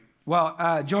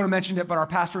Well, Jonah mentioned it, but our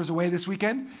pastor is away this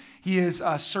weekend. He is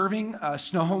serving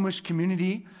Snohomish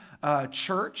Community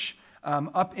Church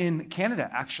up in Canada,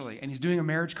 actually, and he's doing a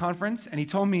marriage conference, and he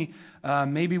told me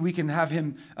maybe we can have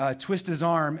him twist his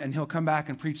arm, and he'll come back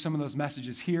and preach some of those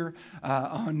messages here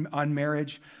on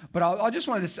marriage. But I just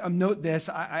wanted to note this.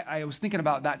 I was thinking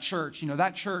about that church. You know,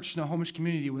 that church, Snohomish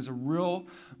Community, was a real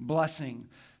blessing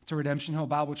to Redemption Hill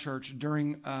Bible Church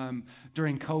during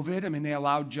COVID. I mean, they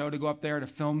allowed Joe to go up there to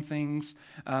film things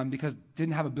because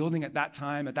didn't have a building at that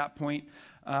time, at that point.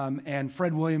 And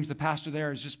Fred Williams, the pastor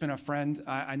there, has just been a friend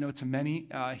I know to many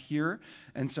here.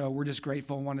 And so we're just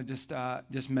grateful. I want to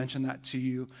just mention that to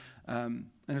you. And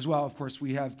as well, of course,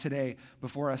 we have today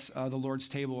before us the Lord's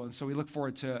table. And so we look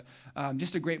forward to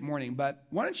just a great morning. But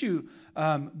why don't you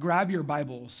grab your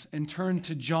Bibles and turn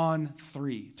to John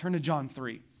 3. Turn to John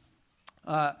 3.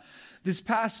 This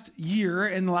past year,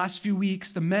 in the last few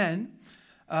weeks, the men,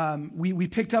 we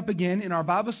picked up again in our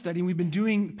Bible study, and we've been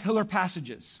doing pillar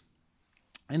passages.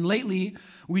 And lately,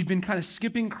 we've been kind of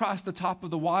skipping across the top of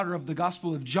the water of the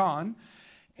Gospel of John.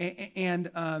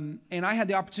 And I had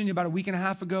the opportunity about a week and a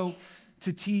half ago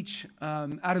to teach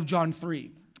out of John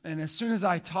 3. And as soon as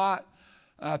I taught,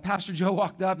 Pastor Joe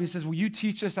walked up and he says, "Will you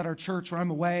teach us at our church when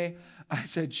I'm away?" I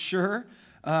said, "Sure."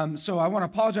 So I want to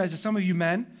apologize to some of you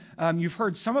men. You've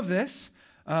heard some of this,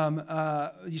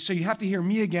 so you have to hear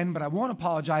me again, but I won't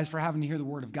apologize for having to hear the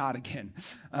Word of God again,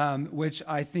 which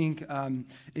I think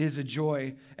is a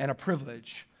joy and a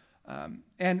privilege.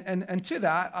 And to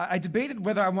that, I debated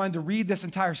whether I wanted to read this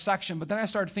entire section, but then I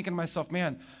started thinking to myself,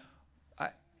 man,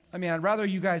 I'd rather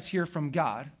you guys hear from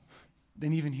God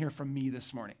than even hear from me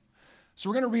this morning. So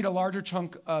we're going to read a larger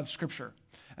chunk of Scripture.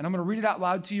 And I'm going to read it out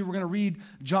loud to you. We're going to read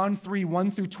John 3,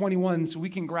 1 through 21, so we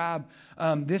can grab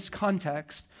this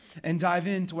context and dive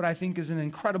into what I think is an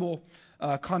incredible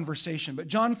conversation. But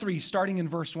John 3, starting in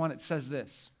verse 1, it says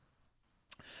this.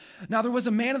 "Now there was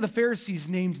a man of the Pharisees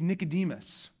named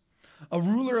Nicodemus, a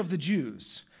ruler of the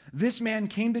Jews. This man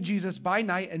came to Jesus by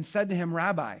night and said to him,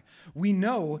 'Rabbi, we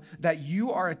know that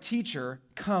you are a teacher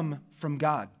come from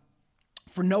God.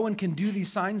 For no one can do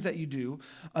these signs that you do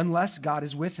unless God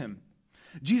is with him.'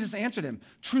 Jesus answered him,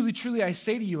 'Truly, truly, I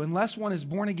say to you, unless one is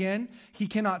born again, he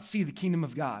cannot see the kingdom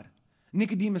of God.'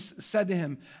 Nicodemus said to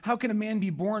him, 'How can a man be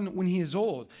born when he is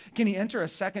old? Can he enter a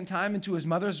second time into his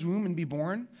mother's womb and be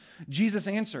born?' Jesus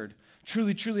answered,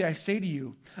 'Truly, truly, I say to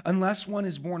you, unless one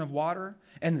is born of water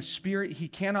and the Spirit, he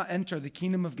cannot enter the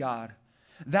kingdom of God.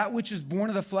 That which is born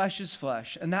of the flesh is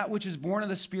flesh, and that which is born of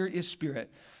the Spirit is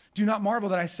spirit. Do not marvel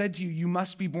that I said to you, you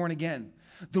must be born again.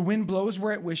 The wind blows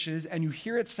where it wishes, and you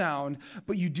hear its sound,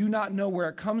 but you do not know where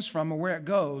it comes from or where it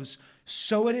goes.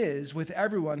 So it is with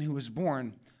everyone who is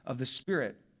born of the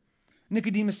Spirit.'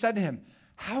 Nicodemus said to him,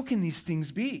 'How can these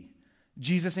things be?'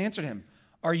 Jesus answered him,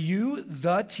 'Are you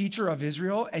the teacher of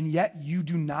Israel, and yet you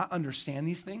do not understand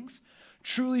these things?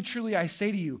 Truly, truly, I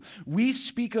say to you, we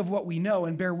speak of what we know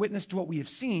and bear witness to what we have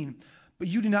seen, but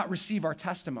you do not receive our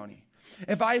testimony.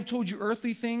 If I have told you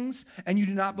earthly things and you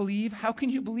do not believe, how can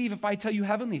you believe if I tell you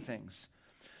heavenly things?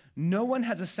 No one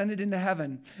has ascended into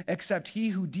heaven except he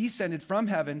who descended from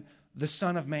heaven, the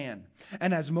Son of Man.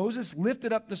 And as Moses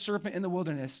lifted up the serpent in the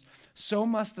wilderness, so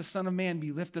must the Son of Man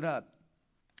be lifted up,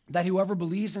 that whoever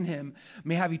believes in him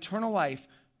may have eternal life.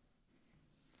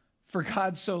 For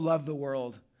God so loved the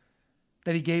world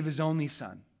that he gave his only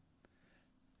Son,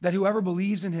 that whoever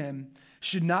believes in him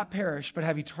should not perish but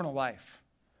have eternal life.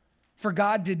 For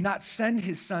God did not send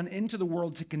his Son into the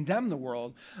world to condemn the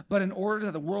world, but in order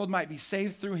that the world might be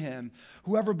saved through him.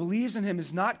 Whoever believes in him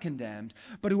is not condemned,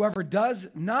 but whoever does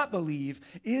not believe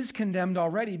is condemned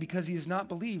already because he has not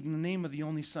believed in the name of the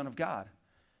only Son of God.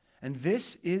 And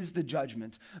this is the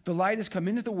judgment. The light has come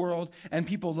into the world, and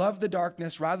people love the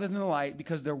darkness rather than the light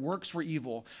because their works were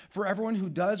evil. For everyone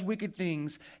who does wicked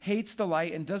things hates the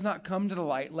light and does not come to the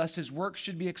light, lest his works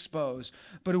should be exposed.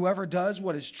 But whoever does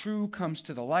what is true comes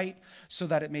to the light, so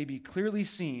that it may be clearly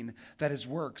seen that his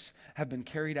works have been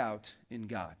carried out in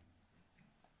God."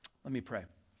 Let me pray.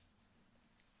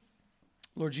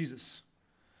 Lord Jesus,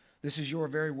 this is your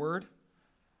very word,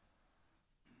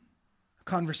 a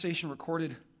conversation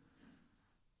recorded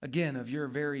again of your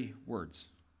very words.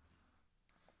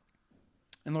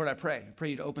 And Lord, I pray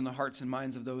you to open the hearts and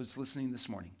minds of those listening this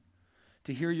morning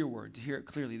to hear your word, to hear it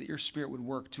clearly, that your Spirit would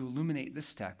work to illuminate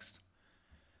this text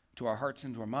to our hearts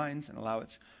and to our minds and allow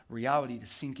its reality to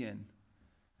sink in.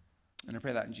 And I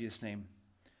pray that in Jesus' name,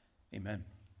 amen.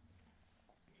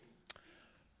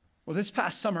 Well, this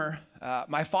past summer,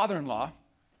 my father-in-law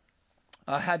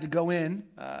had to go in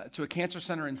to a cancer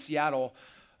center in Seattle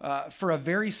for a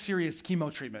very serious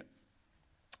chemo treatment.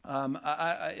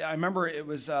 I remember it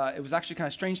was actually kind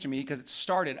of strange to me because it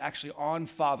started actually on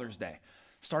Father's Day.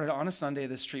 Started on a Sunday,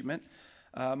 this treatment.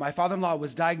 My father-in-law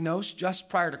was diagnosed just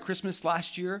prior to Christmas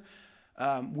last year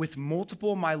with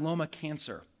multiple myeloma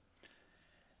cancer.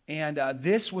 And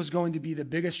this was going to be the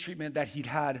biggest treatment that he'd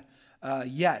had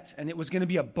yet. And it was going to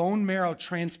be a bone marrow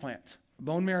transplant.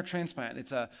 Bone marrow transplant.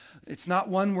 It's not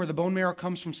one where the bone marrow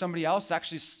comes from somebody else. It's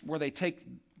actually where they take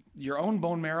your own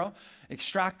bone marrow,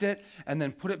 extract it, and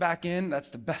then put it back in. That's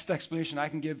the best explanation I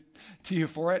can give to you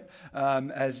for it,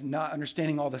 as not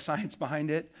understanding all the science behind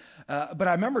it. But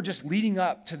I remember just leading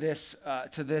up to this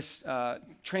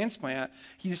transplant,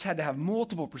 he just had to have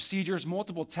multiple procedures,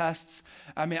 multiple tests.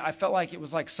 I mean, I felt like it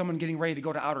was like someone getting ready to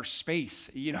go to outer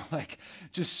space, like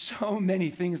just so many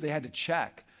things they had to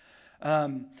check.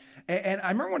 And I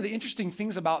remember one of the interesting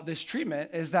things about this treatment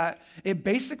is that it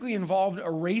basically involved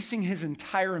erasing his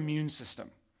entire immune system.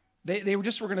 They were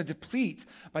going to deplete,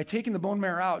 by taking the bone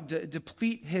marrow out,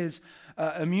 deplete his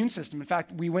immune system. In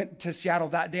fact, we went to Seattle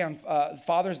that day on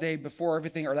Father's Day before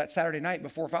everything, or that Saturday night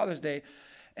before Father's Day,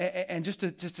 and just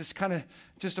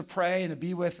to pray and to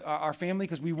be with our family,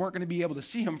 because we weren't going to be able to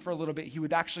see him for a little bit. He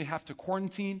would actually have to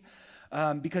quarantine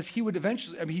because he would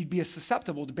eventually, he'd be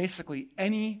susceptible to basically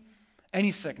any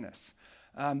sickness,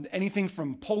 anything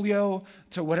from polio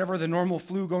to whatever the normal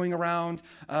flu going around,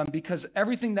 because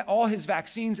all his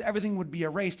vaccines, everything would be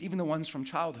erased, even the ones from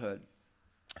childhood.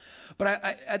 But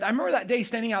I remember that day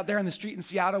standing out there in the street in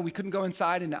Seattle. We couldn't go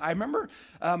inside, and I remember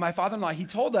my father-in-law, he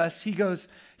told us, he goes,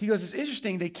 it's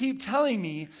interesting, they keep telling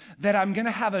me that I'm going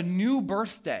to have a new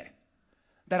birthday.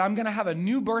 That I'm going to have a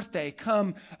new birthday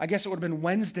come, I guess it would have been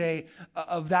Wednesday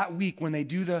of that week when they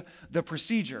do the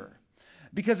procedure.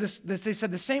 Because they said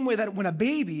the same way that when a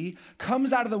baby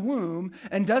comes out of the womb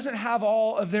and doesn't have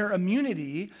all of their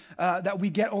immunity that we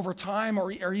get over time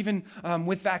or even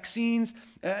with vaccines,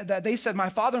 that they said my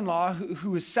father-in-law,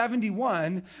 who is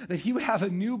 71, that he would have a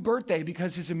new birthday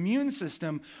because his immune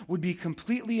system would be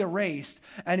completely erased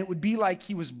and it would be like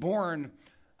he was born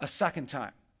a second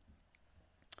time.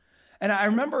 And I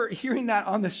remember hearing that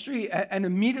on the street, and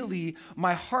immediately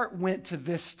my heart went to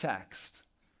this text.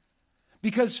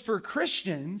 Because for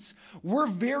Christians, we're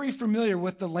very familiar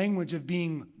with the language of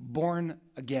being born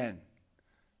again.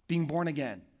 Being born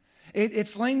again.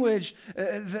 It's language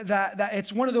that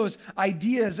it's one of those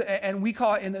ideas, and we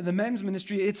call it in the men's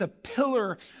ministry, it's a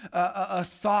pillar, a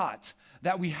thought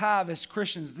that we have as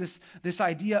Christians, this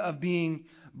idea of being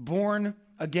born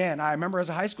again. I remember as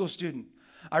a high school student,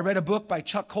 I read a book by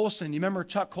Chuck Colson. You remember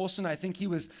Chuck Colson? I think he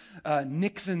was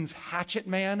Nixon's hatchet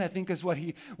man, I think is what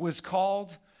he was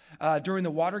called. During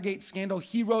the Watergate scandal,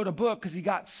 he wrote a book because he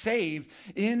got saved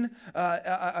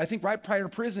I think right prior to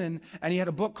prison, and he had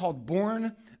a book called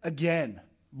Born Again.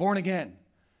 Born Again.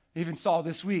 I even saw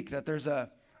this week that there's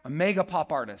a mega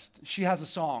pop artist. She has a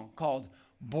song called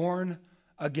Born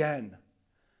Again.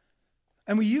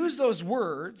 And we use those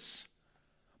words,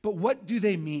 but what do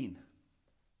they mean?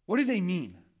 What do they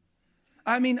mean?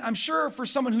 I mean, I'm sure for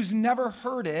someone who's never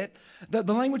heard it, the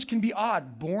language can be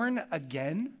odd. Born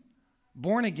again?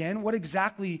 Born again, what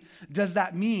exactly does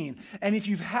that mean? And if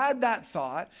you've had that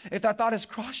thought, if that thought has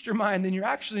crossed your mind, then you're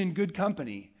actually in good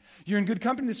company. You're in good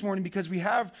company this morning because we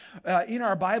have in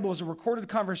our Bibles a recorded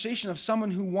conversation of someone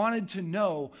who wanted to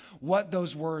know what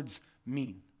those words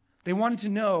mean. They wanted to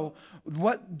know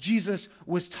what Jesus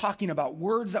was talking about,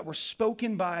 words that were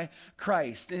spoken by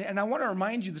Christ. And I want to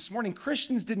remind you this morning,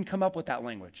 Christians didn't come up with that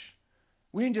language.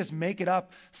 We didn't just make it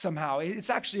up somehow. It's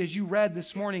actually, as you read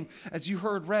this morning, as you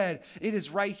heard read, it is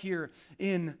right here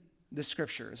in the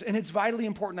scriptures. And it's vitally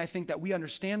important, I think, that we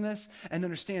understand this and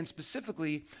understand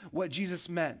specifically what Jesus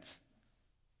meant.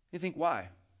 You think, why?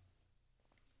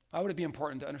 Why would it be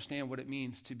important to understand what it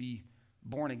means to be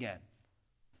born again?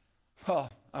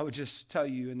 Well, I would just tell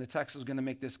you, and the text is going to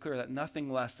make this clear, that nothing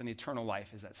less than eternal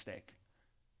life is at stake.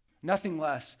 Nothing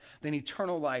less than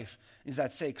eternal life is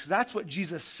at stake. Because that's what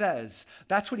Jesus says.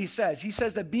 That's what he says. He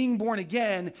says that being born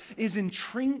again is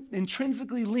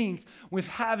intrinsically linked with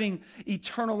having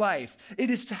eternal life.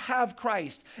 It is to have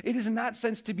Christ. It is in that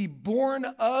sense to be born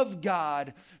of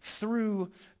God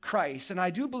through Christ. And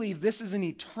I do believe this is an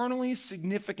eternally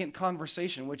significant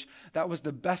conversation, which that was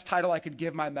the best title I could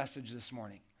give my message this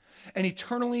morning. An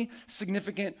eternally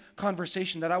significant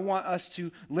conversation that I want us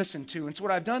to listen to. And so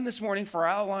what I've done this morning for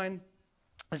our outline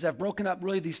is I've broken up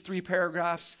really these 3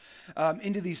 paragraphs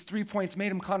into these 3 points, made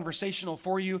them conversational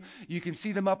for you. You can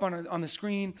see them up on the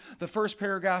screen. The first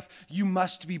paragraph, you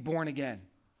must be born again.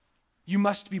 You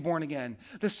must be born again.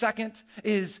 The second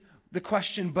is the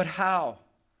question, but how?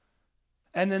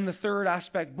 And then the third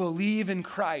aspect, believe in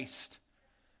Christ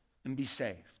and be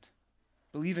saved.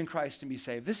 Believe in Christ and be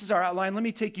saved. This is our outline. Let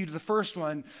me take you to the first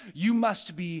one. You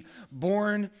must be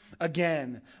born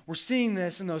again. We're seeing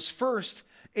this in those first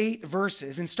 8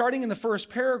 verses. And starting in the first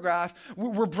paragraph,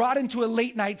 we're brought into a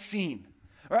late night scene.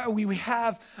 Right? We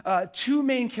have 2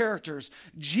 main characters,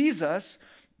 Jesus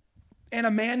and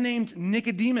a man named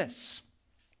Nicodemus.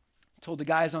 I told the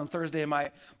guys on Thursday,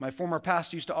 my former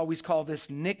pastor used to always call this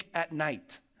Nick at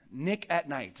night. Nick at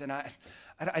night. And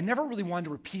I never really wanted to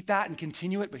repeat that and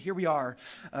continue it, but here we are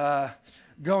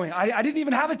going. I didn't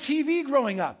even have a TV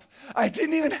growing up. I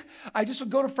just would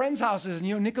go to friends' houses and,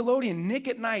 Nickelodeon, Nick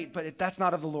at night, but that's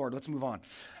not of the Lord. Let's move on.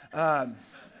 But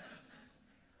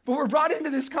we're brought into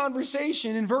this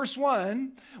conversation in verse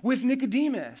 1 with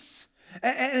Nicodemus.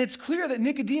 And it's clear that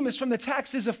Nicodemus from the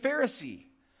text is a Pharisee.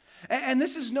 And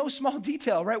this is no small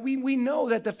detail, right? We know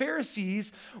that the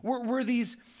Pharisees were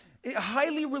these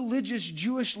highly religious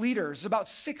Jewish leaders, about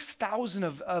 6,000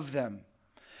 of them.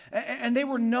 And they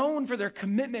were known for their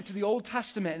commitment to the Old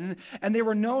Testament, and they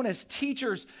were known as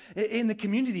teachers in the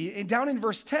community. And down in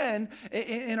verse 10,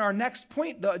 in our next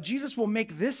point, Jesus will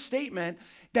make this statement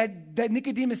that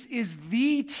Nicodemus is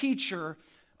the teacher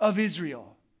of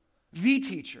Israel, the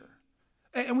teacher.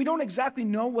 And we don't exactly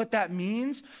know what that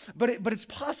means, but it's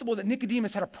possible that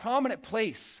Nicodemus had a prominent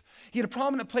place. He had a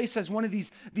prominent place as one of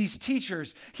these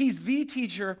teachers. He's the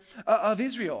teacher of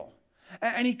Israel.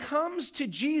 And he comes to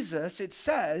Jesus, it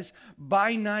says,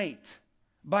 by night.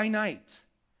 By night.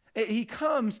 He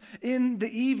comes in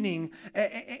the evening,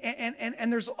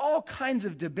 and there's all kinds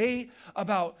of debate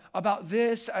about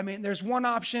this. I mean, there's one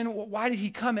option. Why did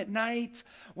he come at night?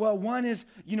 Well, one is,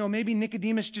 maybe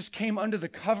Nicodemus just came under the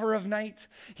cover of night.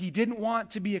 He didn't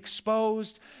want to be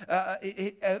exposed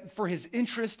for his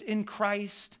interest in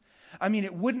Christ. I mean,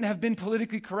 it wouldn't have been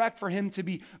politically correct for him to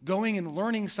be going and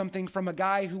learning something from a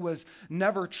guy who was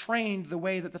never trained the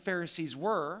way that the Pharisees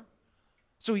were.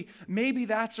 So maybe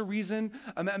that's a reason.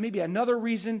 Maybe another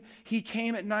reason he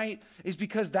came at night is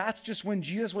because that's just when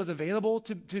Jesus was available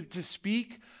to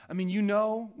speak. I mean,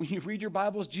 when you read your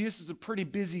Bibles, Jesus is a pretty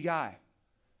busy guy.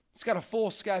 He's got a full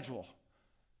schedule.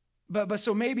 But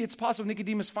so maybe it's possible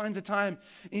Nicodemus finds a time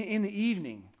in the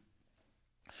evening.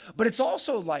 But it's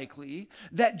also likely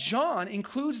that John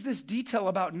includes this detail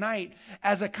about night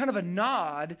as a kind of a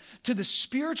nod to the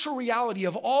spiritual reality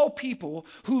of all people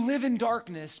who live in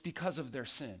darkness because of their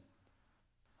sin.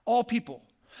 All people.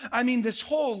 I mean, this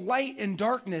whole light and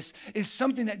darkness is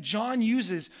something that John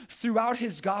uses throughout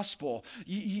his gospel.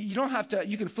 You don't have to,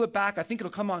 you can flip back, I think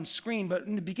it'll come on screen, but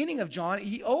in the beginning of John,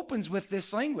 he opens with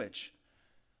this language.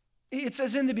 It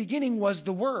says, in the beginning was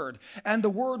the Word, and the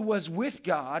Word was with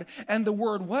God, and the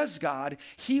Word was God.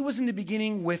 He was in the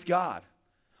beginning with God.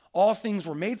 All things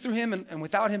were made through him, and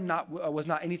without him was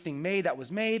not anything made that was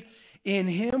made. In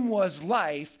him was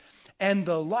life, and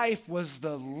the life was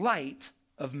the light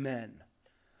of men.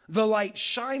 The light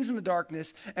shines in the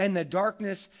darkness, and the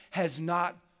darkness has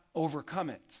not overcome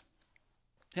it.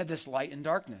 Had this light and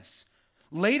darkness.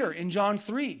 Later in John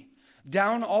 3,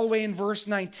 down all the way in verse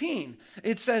 19,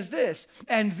 it says this,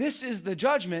 and this is the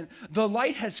judgment, the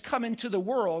light has come into the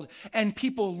world, and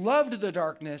people loved the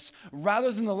darkness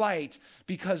rather than the light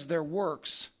because their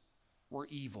works were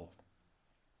evil.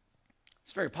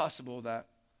 It's very possible that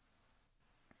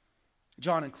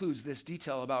John includes this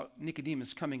detail about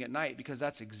Nicodemus coming at night because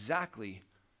that's exactly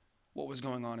what was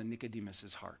going on in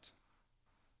Nicodemus's heart.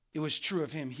 It was true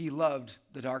of him. He loved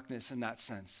the darkness in that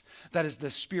sense. That is the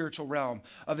spiritual realm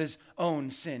of his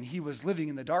own sin. He was living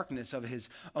in the darkness of his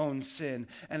own sin.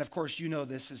 And of course,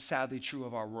 this is sadly true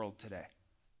of our world today.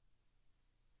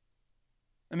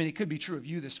 I mean, it could be true of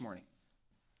you this morning.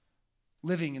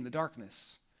 Living in the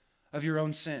darkness of your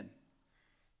own sin.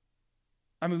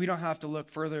 I mean, we don't have to look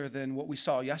further than what we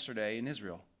saw yesterday in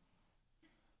Israel.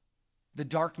 The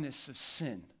darkness of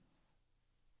sin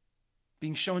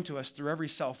being shown to us through every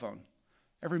cell phone,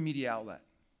 every media outlet.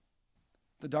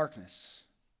 The darkness.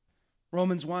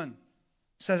 Romans 1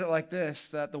 says it like this,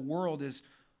 that the world is,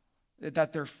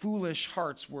 that their foolish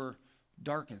hearts were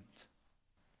darkened.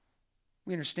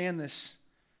 We understand this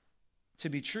to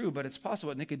be true, but it's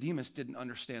possible that Nicodemus didn't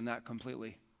understand that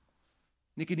completely.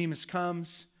 Nicodemus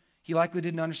comes. He likely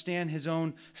didn't understand his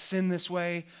own sin this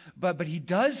way, but he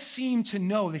does seem to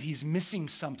know that he's missing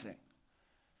something.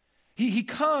 He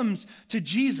comes to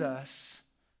Jesus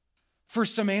for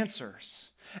some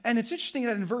answers. And it's interesting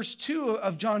that in verse 2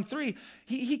 of John 3,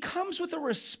 he comes with a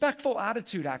respectful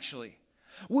attitude, actually.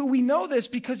 We know this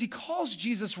because he calls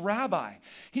Jesus rabbi.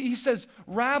 He says,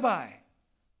 Rabbi.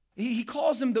 He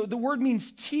calls him, the word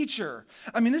means teacher.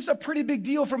 I mean, this is a pretty big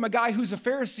deal from a guy who's a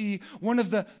Pharisee, one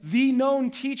of the known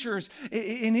teachers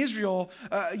in Israel,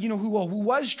 who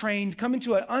was trained, coming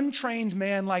to an untrained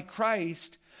man like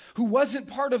Christ, who wasn't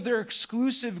part of their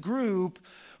exclusive group,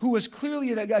 who was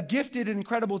clearly a gifted and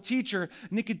incredible teacher.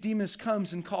 Nicodemus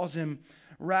comes and calls him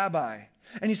Rabbi.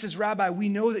 And he says, Rabbi, we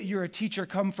know that you're a teacher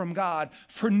come from God,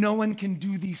 for no one can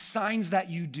do these signs that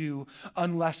you do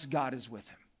unless God is with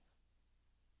him.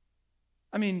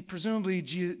 I mean, presumably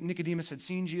Nicodemus had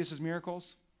seen Jesus'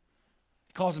 miracles.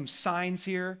 He calls them signs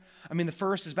here. I mean, the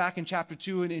first is back in chapter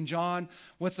 2 in John.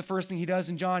 What's the first thing he does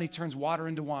in John? He turns water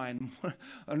into wine,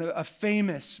 a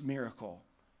famous miracle.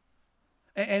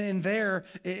 And in there,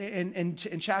 in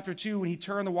chapter 2, when he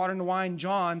turned the water into wine,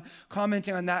 John,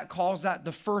 commenting on that, calls that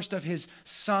the first of his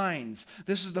signs.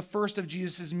 This is the first of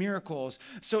Jesus' miracles.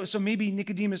 So maybe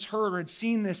Nicodemus heard or had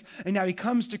seen this, and now he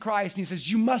comes to Christ and he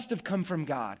says, you must have come from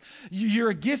God. You're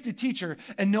a gifted teacher,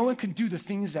 and no one can do the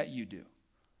things that you do.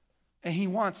 And he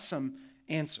wants some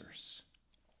answers.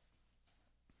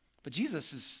 But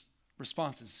Jesus'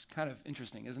 response is kind of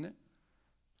interesting, isn't it?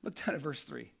 Look down at verse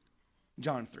 3,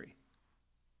 John 3.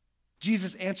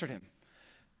 Jesus answered him,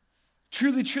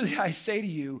 truly, truly, I say to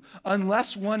you,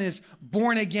 unless one is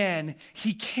born again,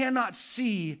 he cannot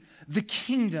see the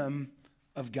kingdom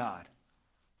of God.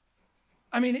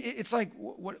 I mean, it's like,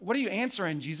 what are you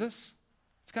answering, Jesus?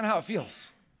 It's kind of how it feels.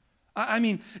 I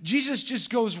mean, Jesus just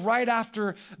goes right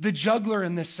after the juggler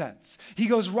in this sense. He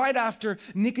goes right after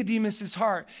Nicodemus's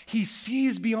heart. He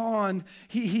sees beyond,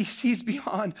 he sees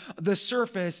beyond the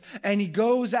surface, and he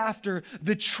goes after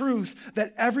the truth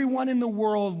that everyone in the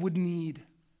world would need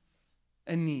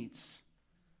and needs.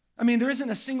 I mean, there isn't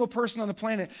a single person on the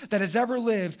planet that has ever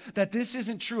lived that this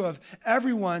isn't true of.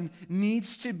 Everyone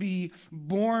needs to be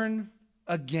born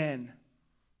again.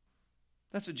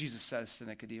 That's what Jesus says to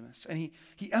Nicodemus. And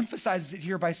he emphasizes it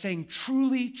here by saying,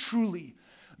 truly, truly.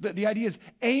 The idea is,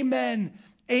 amen,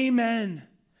 amen.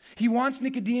 He wants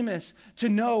Nicodemus to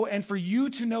know, and for you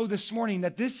to know this morning,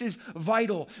 that this is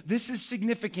vital. This is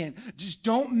significant. Just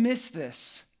don't miss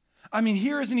this. I mean,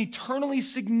 here is an eternally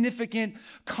significant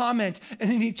comment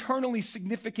and an eternally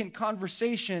significant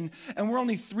conversation, and we're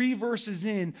only 3 verses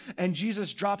in, and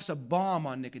Jesus drops a bomb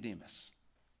on Nicodemus.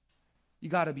 You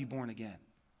got to be born again.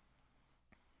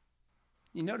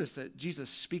 You notice that Jesus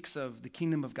speaks of the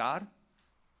kingdom of God.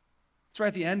 It's right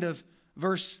at the end of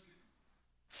verse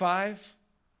 5.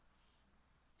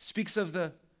 Speaks of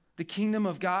the kingdom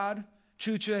of God.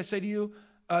 Truly, truly, I say to you,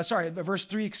 verse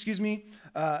 3, excuse me.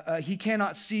 He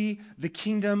cannot see the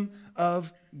kingdom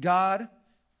of God.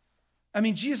 I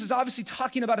mean, Jesus is obviously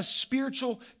talking about a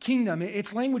spiritual kingdom.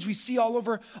 It's language we see all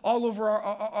over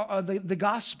the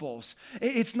Gospels.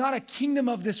 It's not a kingdom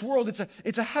of this world.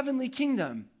 It's a heavenly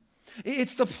kingdom.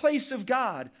 It's the place of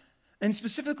God. And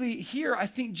specifically here, I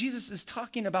think Jesus is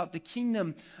talking about the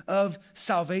kingdom of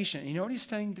salvation. You know what he's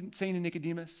saying to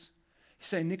Nicodemus? He's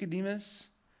saying, Nicodemus,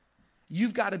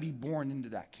 you've got to be born into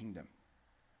that kingdom.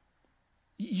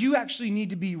 You actually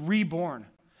need to be reborn.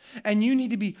 And you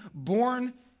need to be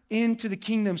born into the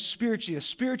kingdom spiritually. A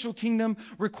spiritual kingdom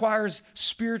requires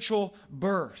spiritual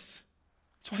birth.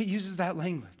 That's why he uses that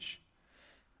language.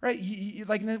 Right?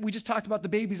 Like we just talked about the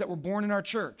babies that were born in our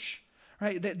church.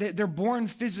 Right? They're born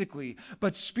physically,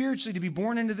 but spiritually, to be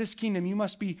born into this kingdom, you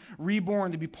must be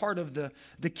reborn to be part of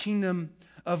the kingdom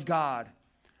of God.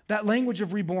 That language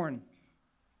of reborn.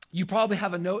 You probably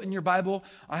have a note in your Bible.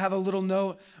 I have a little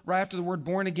note right after the word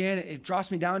born again. It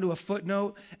drops me down to a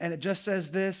footnote, and it just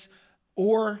says this,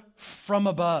 or from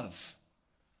above.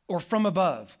 Or from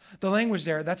above. The language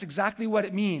there, that's exactly what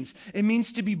it means. It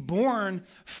means to be born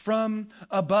from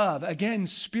above. Again,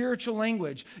 spiritual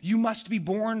language. You must be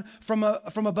born from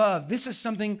above. This is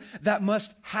something that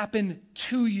must happen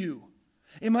to you.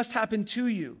 It must happen to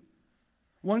you.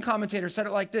 One commentator said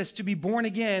it like this: to be born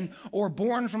again or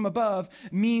born from above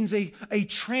means a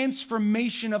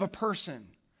transformation of a person,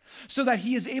 so that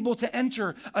he is able to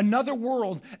enter another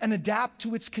world and adapt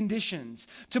to its conditions.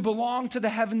 To belong to the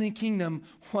heavenly kingdom,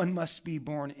 one must be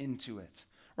born into it.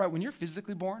 Right? When you're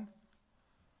physically born,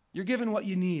 you're given what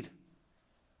you need,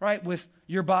 right? With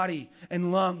your body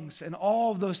and lungs and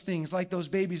all of those things, like those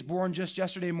babies born just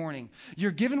yesterday morning.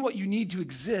 You're given what you need to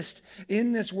exist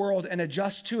in this world and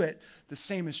adjust to it. The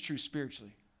same is true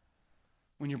spiritually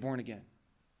when you're born again.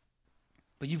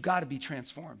 But you've got to be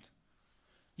transformed.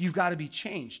 You've got to be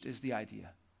changed, is the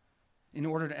idea, in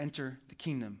order to enter the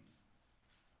kingdom.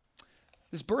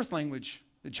 This birth language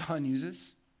that John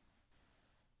uses,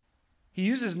 he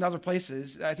uses in other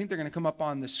places. I think they're going to come up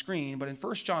on the screen, but in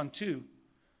 1 John 2,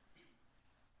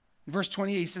 Verse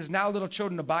 28, he says, now little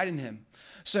children, abide in him.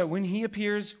 So when he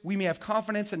appears, we may have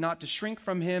confidence and not to shrink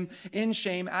from him in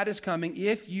shame at his coming.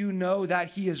 If you know that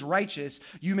he is righteous,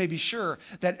 you may be sure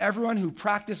that everyone who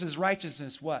practices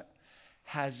righteousness, what?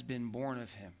 Has been born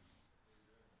of him.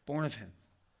 Born of him.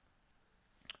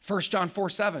 1 John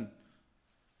 4:7.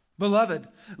 Beloved,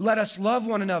 let us love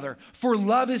one another, for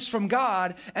love is from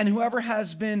God, and whoever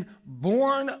has been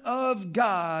born of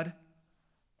God,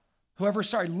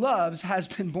 loves has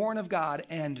been born of God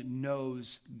and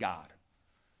knows God.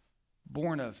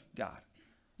 Born of God.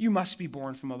 You must be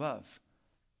born from above.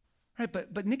 Right?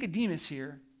 But Nicodemus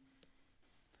here,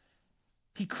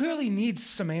 he clearly needs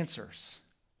some answers.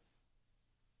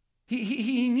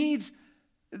 He needs,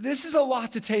 this is a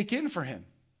lot to take in for him.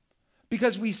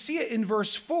 Because we see it in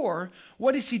verse 4.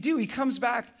 What does he do? He comes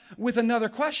back with another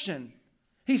question.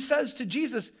 He says to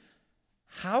Jesus,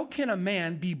 how can a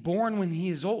man be born when he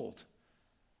is old?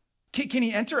 Can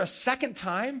he enter a second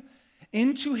time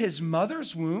into his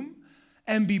mother's womb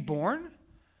and be born?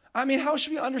 I mean, how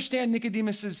should we understand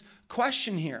Nicodemus's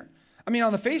question here? I mean,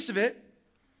 on the face of it,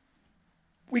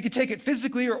 we could take it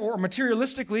physically or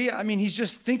materialistically. I mean, he's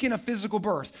just thinking of physical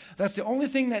birth. That's the only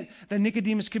thing that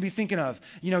Nicodemus could be thinking of.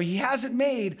 You know, he hasn't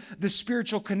made the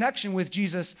spiritual connection with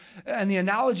Jesus and the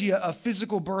analogy of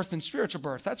physical birth and spiritual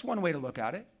birth. That's one way to look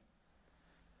at it.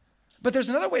 But there's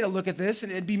another way to look at this,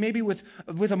 and it'd be maybe with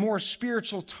a more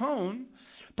spiritual tone.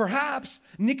 Perhaps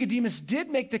Nicodemus did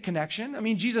make the connection. I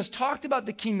mean, Jesus talked about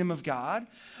the kingdom of God,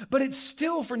 but it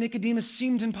still, for Nicodemus,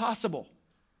 seemed impossible.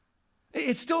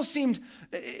 It still seemed,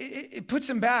 it puts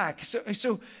him back.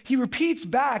 So he repeats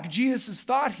back Jesus'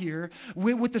 thought here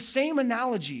with the same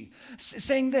analogy,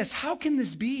 saying this, how can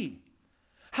this be?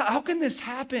 How can this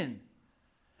happen?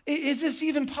 Is this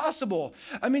even possible?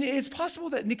 I mean, it's possible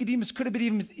that Nicodemus could have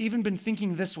even been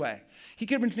thinking this way. He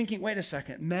could have been thinking, wait a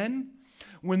second, men,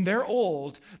 when they're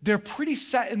old, they're pretty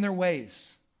set in their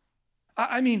ways.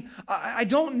 I mean, I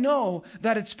don't know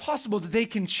that it's possible that they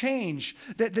can change,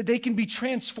 that they can be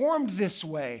transformed this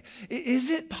way. Is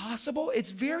it possible? It's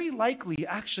very likely,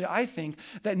 actually, I think,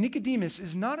 that Nicodemus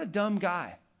is not a dumb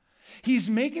guy. He's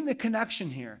making the connection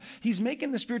here. He's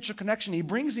making the spiritual connection. He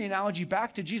brings the analogy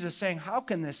back to Jesus, saying, how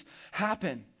can this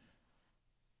happen?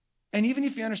 And even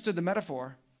if he understood the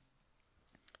metaphor,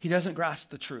 he doesn't grasp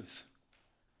the truth.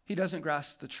 He doesn't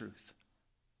grasp the truth.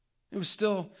 It was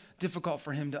still difficult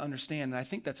for him to understand, and I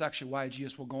think that's actually why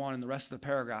Jesus will go on in the rest of the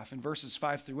paragraph. In verses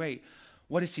 5 through 8,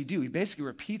 what does he do? He basically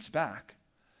repeats back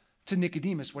to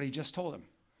Nicodemus what he just told him,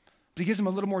 but he gives him a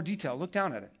little more detail. Look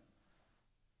down at it.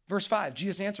 Verse 5,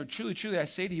 Jesus answered, truly, truly, I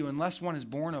say to you, unless one is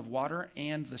born of water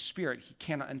and the Spirit, he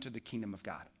cannot enter the kingdom of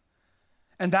God.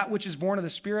 And that which is born of the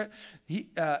Spirit,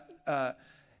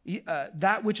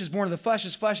 that which is born of the flesh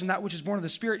is flesh, and that which is born of the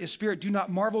Spirit is spirit. Do not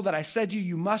marvel that I said to you,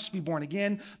 you must be born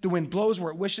again. The wind blows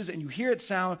where it wishes, and you hear its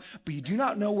sound, but you do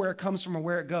not know where it comes from or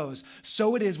where it goes.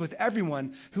 So it is with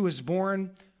everyone who is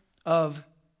born of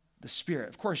the Spirit.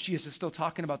 Of course, Jesus is still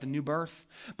talking about the new birth,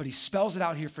 but he spells it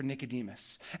out here for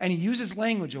Nicodemus. And he uses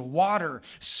language of water,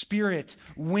 spirit,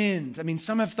 wind. I mean,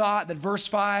 some have thought that verse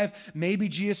 5, maybe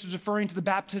Jesus was referring to the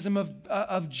baptism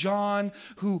of John,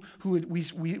 who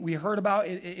we heard about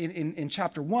in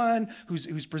chapter 1,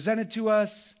 who's presented to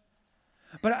us.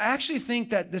 But I actually think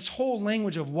that this whole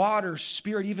language of water,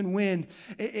 spirit, even wind,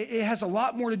 it has a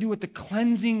lot more to do with the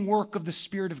cleansing work of the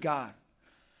Spirit of God,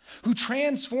 who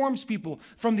transforms people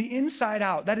from the inside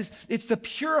out. That is, it's the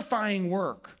purifying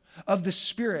work of the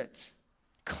Spirit,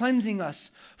 cleansing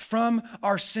us from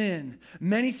our sin.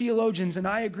 Many theologians, and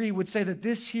I agree, would say that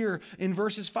this here in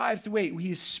verses 5 through 8,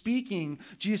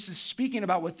 Jesus is speaking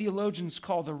about what theologians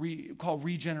call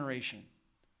regeneration.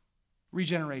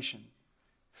 Regeneration.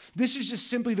 This is just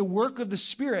simply the work of the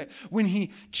Spirit when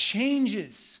he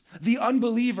changes the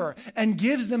unbeliever and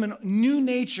gives them a new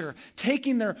nature,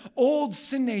 taking their old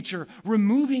sin nature,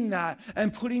 removing that,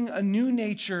 and putting a new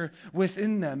nature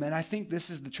within them. And I think this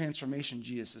is the transformation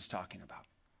Jesus is talking about.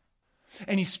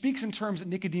 And he speaks in terms that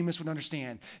Nicodemus would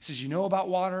understand. He says, you know about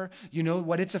water, you know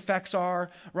what its effects are,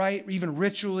 right? Even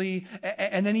ritually.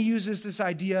 And then he uses this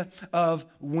idea of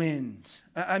wind.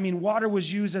 I mean, water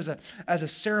was used as a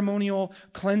ceremonial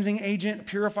cleansing agent,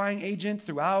 purifying agent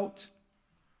throughout.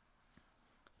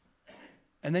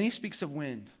 And then he speaks of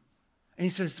wind. And he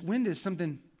says, wind is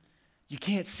something you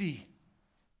can't see,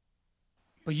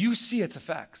 but you see its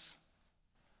effects.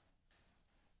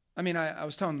 I mean, I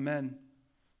was telling the men,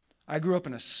 I grew up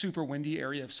in a super windy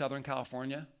area of Southern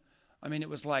California. I mean, it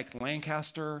was like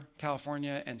Lancaster,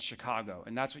 California, and Chicago.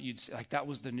 And that's what you'd see. Like, that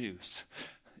was the news.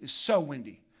 It was so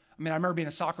windy. I mean, I remember being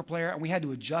a soccer player, and we had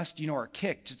to adjust, our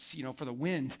kick to, for the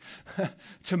wind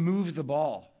to move the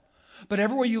ball. But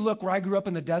everywhere you look, where I grew up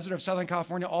in the desert of Southern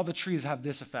California, all the trees have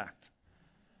this effect.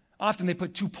 Often they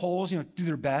put two poles, do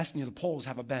their best, and the poles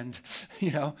have a bend,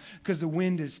 because the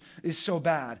wind is so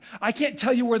bad. I can't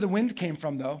tell you where the wind came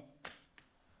from, though.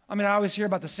 I mean, I always hear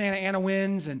about the Santa Ana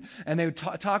winds, and they would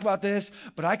talk about this,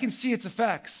 but I can see its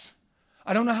effects.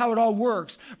 I don't know how it all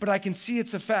works, but I can see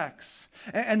its effects.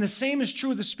 And the same is true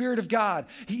of the Spirit of God.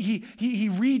 He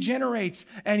regenerates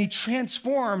and he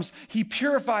transforms, he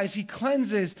purifies, he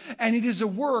cleanses, and it is a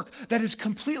work that is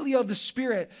completely of the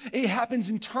Spirit. It happens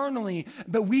internally,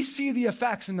 but we see the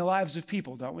effects in the lives of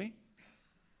people, don't we?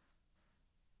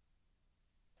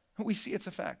 We see its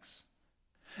effects.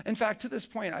 In fact, to this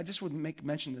point, I just would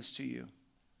mention this to you.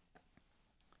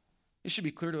 It should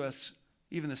be clear to us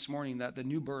even this morning that the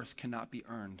new birth cannot be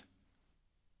earned.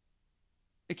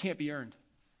 It can't be earned.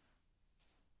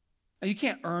 Now, you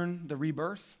can't earn the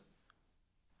rebirth.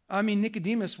 I mean,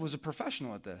 Nicodemus was a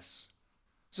professional at this.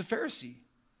 He was a Pharisee. He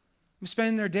was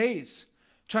spending their days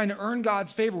trying to earn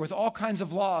God's favor with all kinds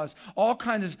of laws, all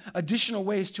kinds of additional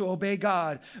ways to obey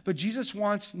God. But Jesus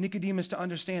wants Nicodemus to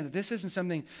understand that this isn't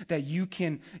something that you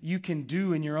can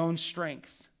do in your own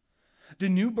strength. The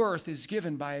new birth is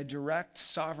given by a direct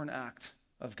sovereign act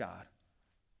of God.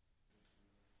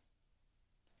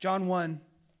 John 1,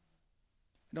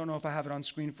 I don't know if I have it on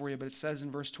screen for you, but it says in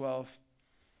verse 12,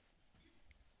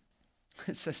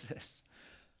 it says this,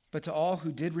 "But to all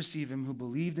who did receive him, who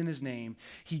believed in his name,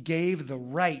 he gave the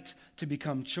right to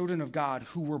become children of God,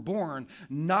 who were born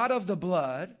not of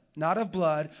blood,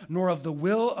 nor of the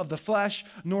will of the flesh,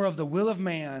 nor of the will of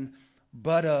man,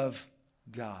 but of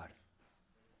God."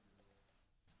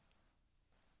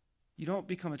 You don't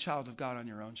become a child of God on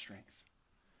your own strength.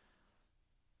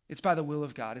 It's by the will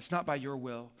of God. It's not by your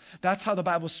will. That's how the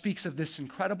Bible speaks of this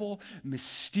incredible,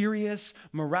 mysterious,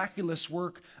 miraculous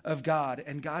work of God.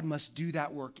 And God must do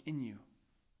that work in you.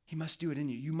 He must do it in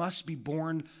you. You must be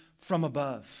born from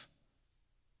above.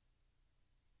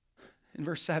 In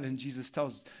verse 7, Jesus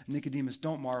tells Nicodemus,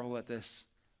 don't marvel at this.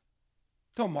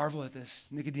 Don't marvel at this,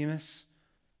 Nicodemus.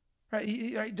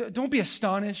 Right? Don't be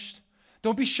astonished.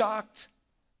 Don't be shocked.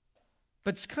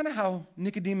 But it's kind of how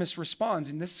Nicodemus responds,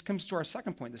 and this comes to our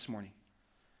second point this morning.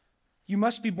 You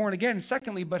must be born again. And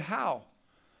secondly, but how?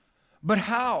 But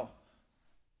how?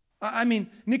 I mean,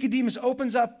 Nicodemus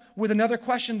opens up with another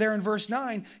question there in verse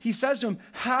 9. He says to him,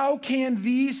 how can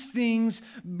these things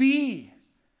be?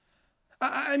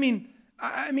 I mean,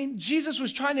 Jesus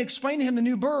was trying to explain to him the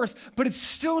new birth, but it's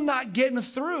still not getting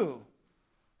through.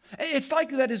 It's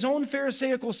like that his own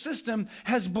Pharisaical system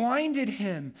has blinded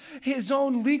him. His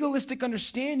own legalistic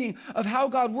understanding of how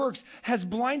God works has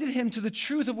blinded him to the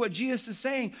truth of what Jesus is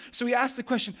saying. So he asked the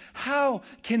question, how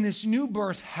can this new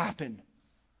birth happen?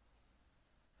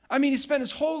 I mean, he spent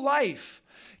his whole life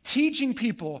teaching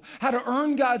people how to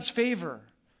earn God's favor.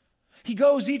 He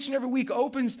goes each and every week,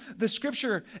 opens the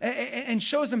scripture and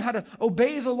shows them how to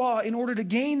obey the law in order to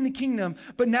gain the kingdom.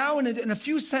 But now in a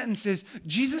few sentences,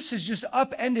 Jesus has just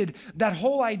upended that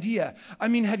whole idea. I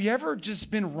mean, have you ever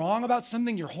just been wrong about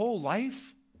something your whole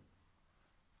life?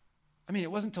 I mean,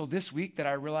 it wasn't until this week that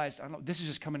I realized, I don't know, this is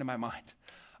just coming to my mind.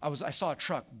 I saw a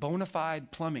truck, Bonafide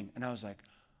Plumbing, and I was like,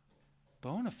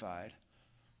 Bonafide?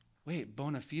 Wait,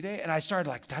 bona fide? And I started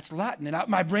like, that's Latin. And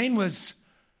my brain was,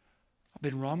 I've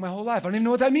been wrong my whole life. I don't even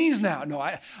know what that means now. No,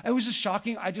 it was just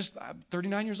shocking. I'm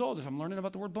 39 years old, so I'm learning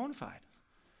about the word bona fide.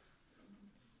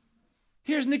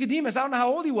 Here's Nicodemus. I don't know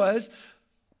how old he was,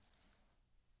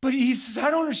 but he says, I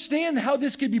don't understand how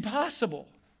this could be possible.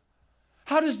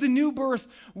 How does the new birth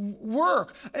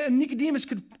work? And Nicodemus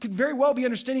could very well be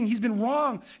understanding he's been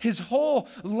wrong his whole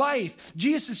life.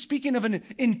 Jesus is speaking of an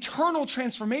internal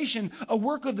transformation, a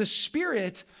work of the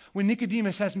Spirit, when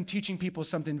Nicodemus has been teaching people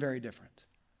something very different.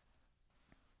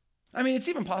 I mean, it's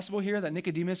even possible here that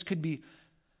Nicodemus could be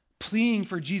pleading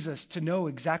for Jesus to know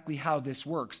exactly how this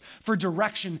works, for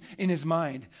direction in his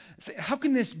mind. How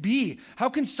can this be? How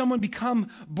can someone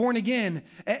become born again?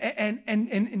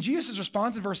 And Jesus'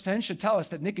 response in verse 10 should tell us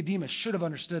that Nicodemus should have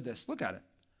understood this. Look at it.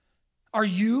 Are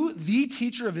you the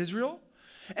teacher of Israel,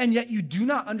 and yet you do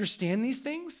not understand these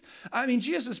things? I mean,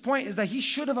 Jesus' point is that he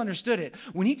should have understood it.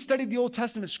 When he studied the Old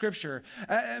Testament scripture,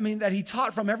 that he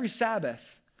taught from every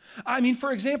Sabbath. I mean,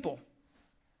 for example,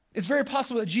 it's very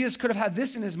possible that Jesus could have had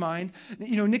this in his mind.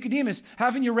 Nicodemus,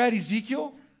 haven't you read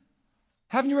Ezekiel?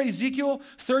 Haven't you read Ezekiel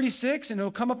 36? And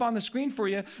it'll come up on the screen for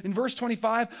you. In verse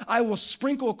 25, I will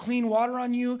sprinkle clean water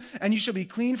on you, and you shall be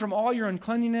clean from all your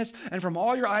uncleanness, and from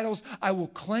all your idols I will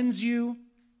cleanse you.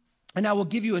 And I will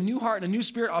give you a new heart and a new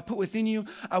spirit I'll put within you.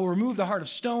 I will remove the heart of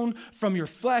stone from your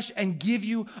flesh and give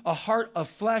you a heart of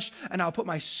flesh. And I'll put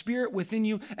my spirit within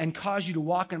you and cause you to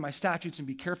walk in my statutes and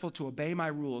be careful to obey my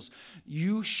rules.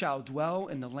 You shall dwell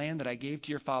in the land that I gave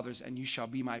to your fathers, and you shall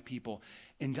be my people,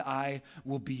 and I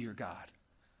will be your God.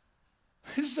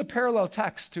 This is a parallel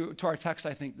text to our text,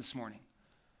 I think, this morning.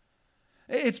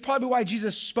 It's probably why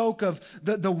Jesus spoke of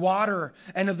the water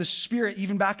and of the Spirit,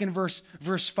 even back in verse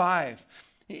 5.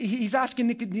 He's asking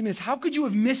Nicodemus, how could you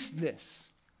have missed this?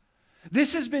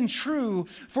 This has been true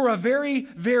for a very,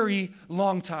 very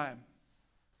long time.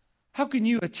 How can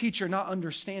you, a teacher, not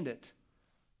understand it?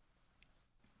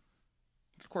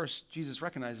 Of course, Jesus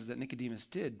recognizes that Nicodemus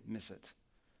did miss it.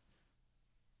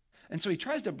 And so he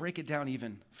tries to break it down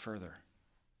even further.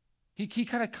 He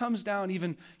kind of comes down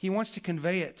he wants to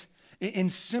convey it in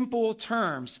simple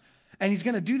terms. And he's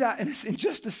going to do that in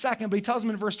just a second, but he tells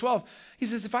him in verse 12, he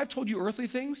says, if I've told you earthly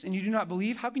things and you do not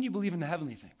believe, how can you believe in the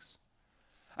heavenly things?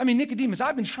 I mean, Nicodemus,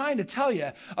 I've been trying to tell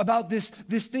you about this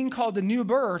thing called the new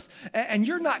birth, and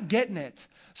you're not getting it.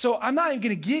 So I'm not even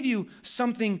going to give you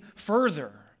something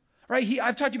further, right?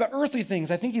 I've talked to you about earthly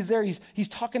things. I think he's there. He's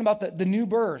talking about the new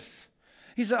birth.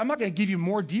 He said, I'm not going to give you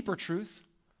more deeper truth.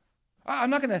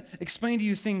 I'm not going to explain to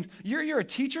you things. You're a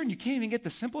teacher and you can't even get the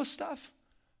simplest stuff.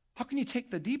 How can you take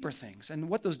the deeper things? And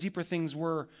what those deeper things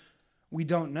were, we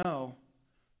don't know.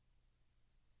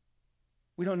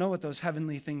 We don't know what those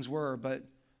heavenly things were, but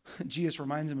Jesus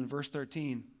reminds him in verse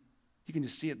 13. You can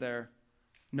just see it there.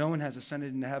 No one has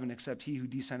ascended into heaven except he who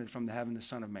descended from the heaven, the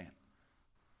Son of Man.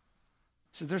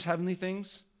 He says there's heavenly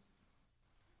things,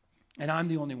 and I'm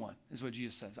the only one, is what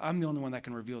Jesus says. I'm the only one that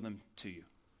can reveal them to you.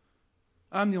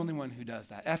 I'm the only one who does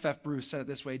that. F.F. Bruce said it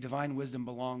this way, divine wisdom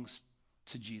belongs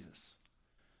to Jesus.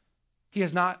 He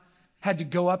has not had to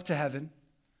go up to heaven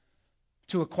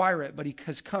to acquire it, but he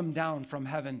has come down from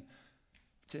heaven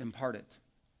to impart it.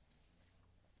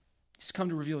 He's come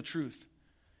to reveal truth.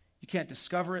 You can't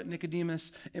discover it,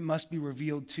 Nicodemus. It must be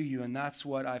revealed to you, and that's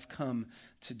what I've come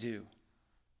to do.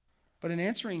 But in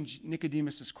answering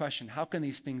Nicodemus' question, how can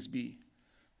these things be?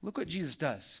 Look what Jesus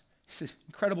does. He's an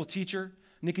incredible teacher.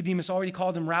 Nicodemus already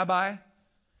called him rabbi.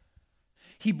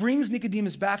 He brings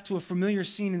Nicodemus back to a familiar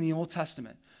scene in the Old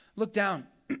Testament. Look down,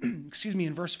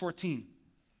 in verse 14.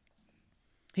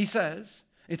 He says,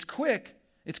 it's quick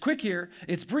here,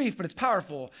 it's brief, but it's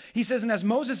powerful. He says, and as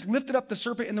Moses lifted up the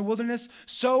serpent in the wilderness,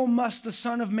 so must the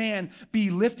Son of Man be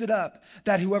lifted up,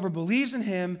 that whoever believes in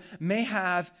him may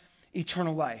have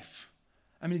eternal life.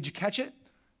 I mean, did you catch it?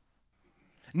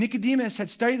 Nicodemus had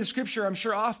studied the scripture, I'm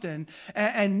sure, often,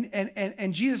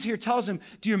 and Jesus here tells him,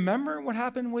 do you remember what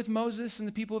happened with Moses and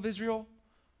the people of Israel?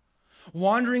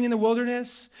 Wandering in the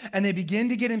wilderness, and they begin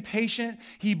to get impatient.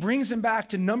 He brings them back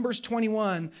to Numbers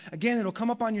 21. Again, it'll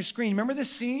come up on your screen. Remember this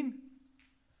scene?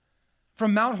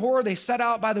 From Mount Hor, they set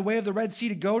out by the way of the Red Sea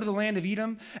to go to the land of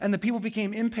Edom, and the people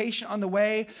became impatient on the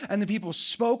way, and the people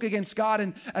spoke against God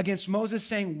and against Moses,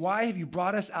 saying, why have you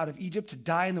brought us out of Egypt to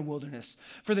die in the wilderness?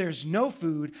 For there is no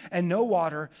food and no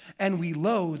water, and we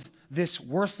loathe this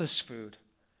worthless food.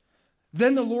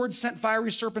 Then the Lord sent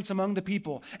fiery serpents among the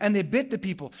people, and they bit the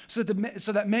people, so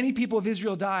that many people of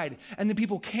Israel died. And the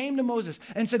people came to Moses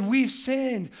and said, we've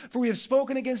sinned, for we have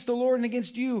spoken against the Lord and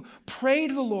against you. Pray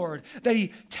to the Lord that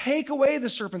he take away the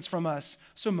serpents from us.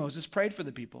 So Moses prayed for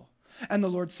the people. And the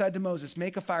Lord said to Moses,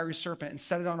 make a fiery serpent and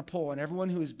set it on a pole, and everyone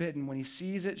who is bitten, when he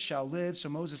sees it, shall live. So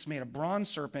Moses made a bronze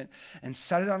serpent and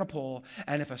set it on a pole,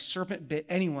 and if a serpent bit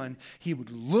anyone, he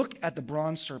would look at the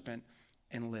bronze serpent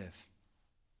and live.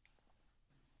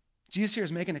 Jesus here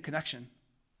is making a connection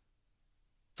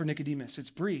for Nicodemus. It's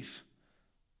brief,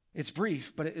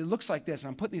 but it looks like this, and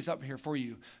I'm putting these up here for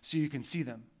you so you can see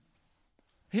them.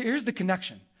 Here's the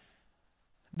connection.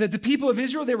 The people of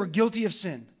Israel, they were guilty of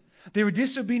sin. They were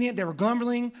disobedient, they were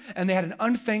grumbling, and they had an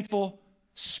unthankful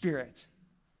spirit.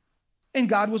 And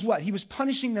God was what? He was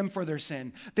punishing them for their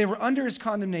sin. They were under his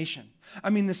condemnation. I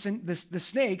mean, the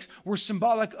snakes were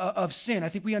symbolic of sin. I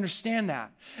think we understand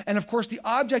that. And of course, the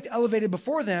object elevated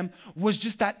before them was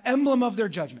just that emblem of their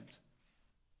judgment.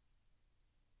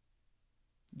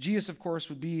 Jesus, of course,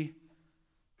 would be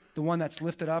the one that's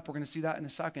lifted up. We're going to see that in a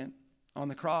second on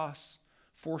the cross,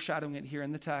 foreshadowing it here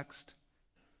in the text.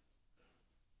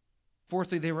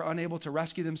 Fourthly, they were unable to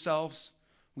rescue themselves.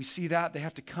 We see that. They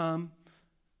have to come.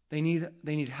 They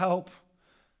need help.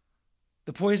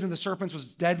 The poison of the serpents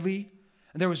was deadly,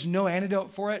 and there was no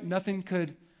antidote for it. Nothing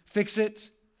could fix it.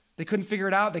 They couldn't figure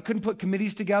it out. They couldn't put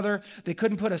committees together. They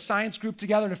couldn't put a science group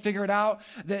together to figure it out.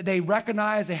 They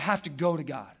recognized they have to go to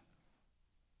God.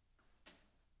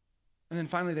 And then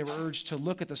finally, they were urged to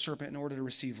look at the serpent in order to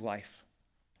receive life.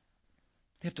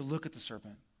 They have to look at the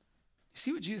serpent. You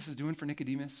see what Jesus is doing for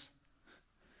Nicodemus?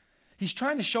 He's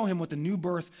trying to show him what the new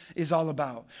birth is all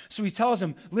about. So he tells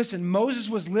him, listen, Moses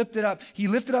was lifted up. He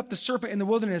lifted up the serpent in the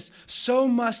wilderness. So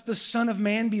must the Son of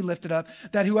Man be lifted up,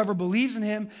 that whoever believes in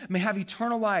him may have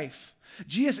eternal life.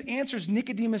 Jesus answers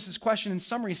Nicodemus' question in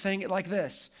summary, saying it like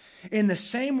this: in the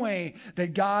same way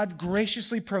that God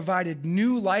graciously provided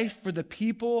new life for the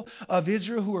people of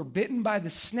Israel who were bitten by the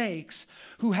snakes,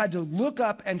 who had to look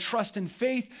up and trust in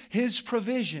faith his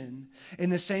provision, in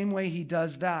the same way he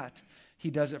does that, he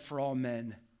does it for all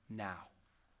men now.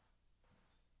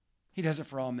 He does it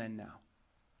for all men now.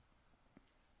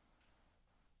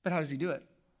 But how does he do it?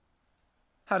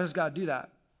 How does God do that?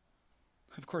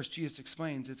 Of course, Jesus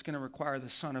explains it's going to require the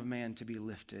Son of Man to be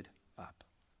lifted up.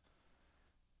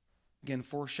 Again,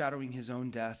 foreshadowing his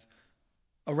own death.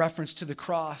 A reference to the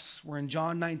cross, where in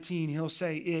John 19, he'll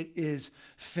say, it is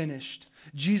finished.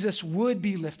 Jesus would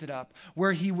be lifted up,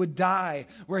 where he would die,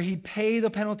 where he'd pay the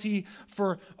penalty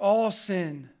for all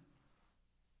sin.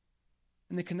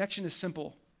 And the connection is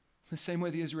simple. The same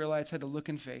way the Israelites had to look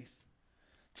in faith.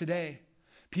 Today,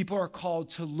 people are called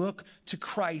to look to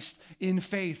Christ in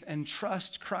faith and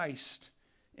trust Christ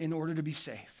in order to be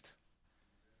saved.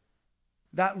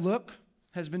 That look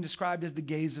has been described as the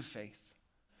gaze of faith.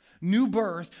 New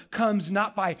birth comes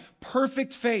not by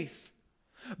perfect faith,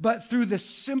 but through the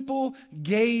simple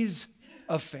gaze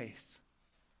of faith.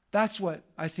 That's what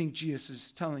I think Jesus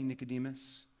is telling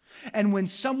Nicodemus. And when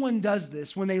someone does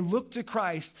this, when they look to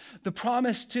Christ, the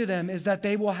promise to them is that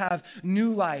they will have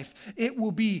new life. It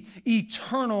will be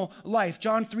eternal life.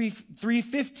 John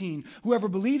 3:15, whoever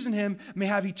believes in him may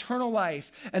have eternal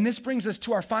life. And this brings us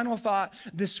to our final thought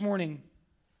this morning.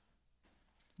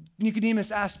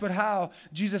 Nicodemus asked, but how?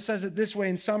 Jesus says it this way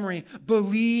in summary: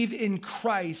 believe in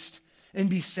Christ and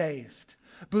be saved.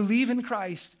 Believe in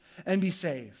Christ and be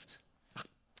saved.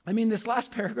 I mean, this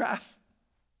last paragraph,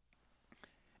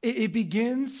 it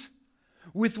begins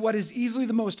with what is easily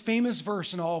the most famous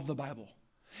verse in all of the Bible.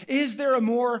 Is there a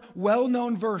more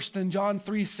well-known verse than John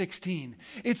 3:16?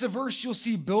 It's a verse you'll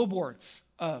see billboards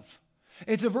of.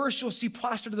 It's a verse you'll see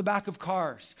plastered to the back of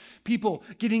cars. People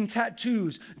getting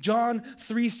tattoos. John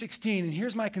 3:16. And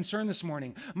here's my concern this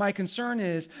morning. My concern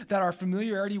is that our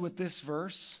familiarity with this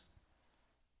verse,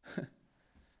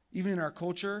 even in our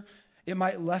culture, it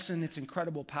might lessen its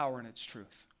incredible power and its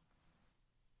truth.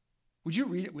 Would you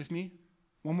read it with me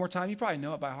one more time? You probably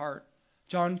know it by heart.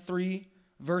 John 3,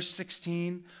 verse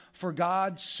 16. For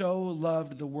God so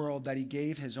loved the world that he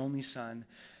gave his only Son,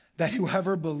 that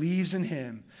whoever believes in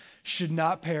him should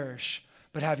not perish,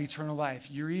 but have eternal life.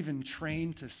 You're even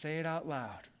trained to say it out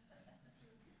loud.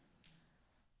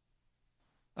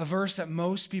 A verse that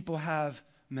most people have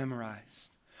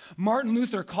memorized. Martin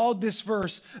Luther called this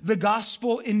verse the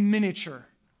gospel in miniature.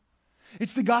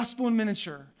 It's the gospel in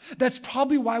miniature. That's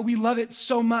probably why we love it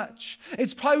so much.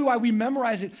 It's probably why we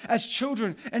memorize it as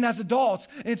children and as adults.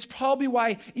 And it's probably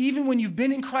why even when you've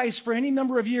been in Christ for any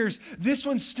number of years, this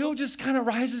one still just kind of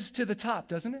rises to the top,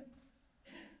 doesn't it?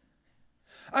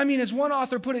 I mean, as one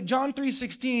author put it, John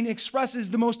 3:16 expresses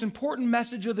the most important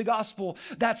message of the gospel,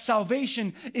 that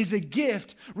salvation is a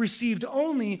gift received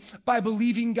only by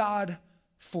believing God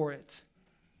for it.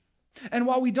 And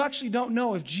while we actually don't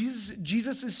know if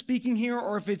Jesus is speaking here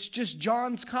or if it's just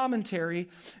John's commentary,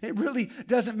 it really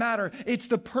doesn't matter. It's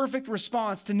the perfect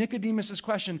response to Nicodemus'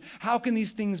 question, how can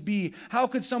these things be? How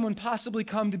could someone possibly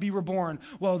come to be reborn?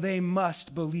 Well, they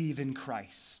must believe in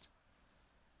Christ.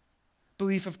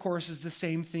 Belief, of course, is the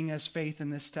same thing as faith in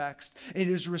this text. It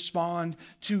is respond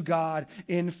to God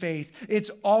in faith. It's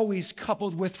always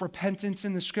coupled with repentance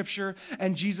in the scripture.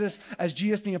 And Jesus, as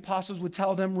Jesus and the apostles would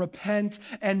tell them, repent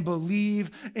and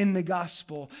believe in the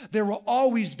gospel. There will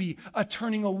always be a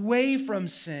turning away from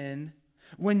sin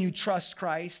when you trust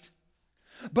Christ,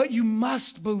 but you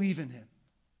must believe in him.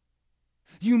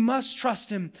 You must trust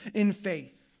him in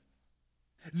faith.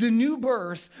 The new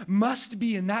birth must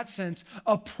be, in that sense,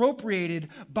 appropriated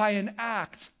by an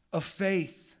act of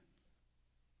faith.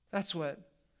 That's what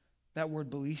that word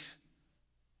belief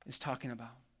is talking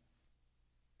about.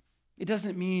 It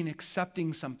doesn't mean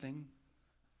accepting something.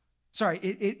 Sorry,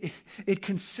 it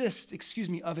consists,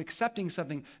 of accepting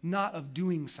something, not of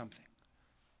doing something.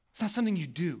 It's not something you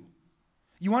do.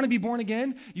 You want to be born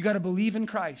again? You got to believe in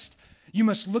Christ. You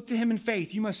must look to him in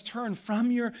faith. You must turn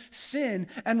from your sin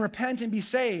and repent and be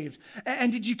saved.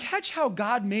 And did you catch how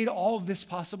God made all of this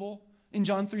possible in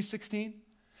John 3:16?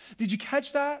 Did you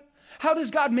catch that? How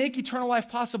does God make eternal life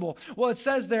possible? Well, it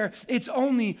says there, it's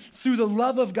only through the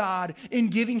love of God in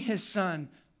giving his Son.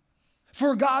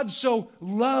 For God so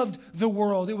loved the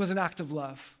world. It was an act of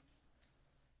love.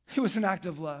 It was an act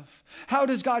of love. How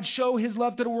does God show his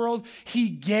love to the world? He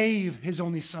gave his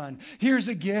only son. Here's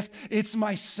a gift. It's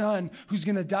my son who's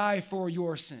going to die for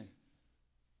your sin.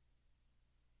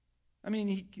 I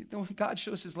mean, God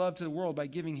shows his love to the world by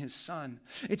giving his son.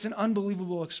 It's an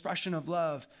unbelievable expression of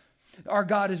love. Our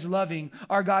God is loving.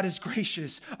 Our God is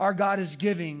gracious. Our God is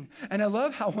giving. And I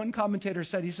love how one commentator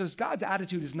said, he says, God's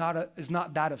attitude is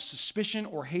not that of suspicion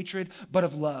or hatred, but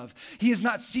of love. He is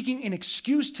not seeking an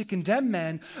excuse to condemn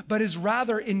men, but is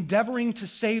rather endeavoring to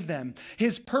save them.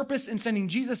 His purpose in sending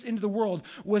Jesus into the world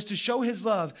was to show his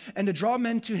love and to draw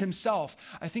men to himself.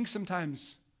 I think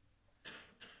sometimes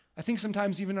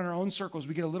even in our own circles,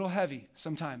 we get a little heavy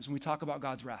sometimes when we talk about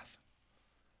God's wrath.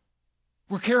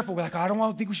 We're careful. We're like, I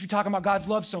don't think we should be talking about God's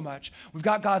love so much. We've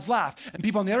got God's wrath. And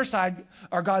people on the other side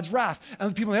are God's wrath. And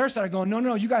the people on the other side are going,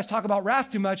 no, you guys talk about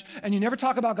wrath too much, and you never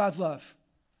talk about God's love.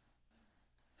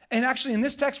 And actually, in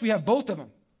this text, we have both of them.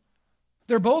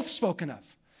 They're both spoken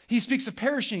of. He speaks of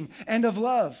perishing and of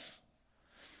love.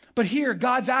 But here,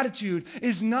 God's attitude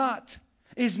he's not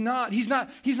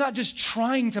just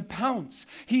trying to pounce.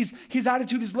 His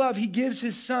attitude is love. He gives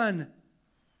his son.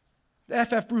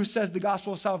 F.F. Bruce says the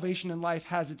gospel of salvation and life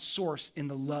has its source in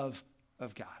the love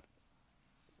of God.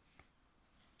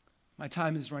 My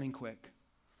time is running quick.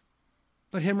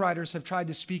 But hymn writers have tried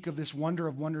to speak of this wonder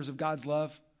of wonders of God's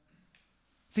love.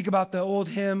 Think about the old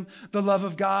hymn, the love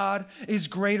of God is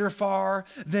greater far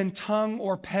than tongue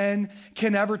or pen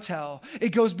can ever tell. It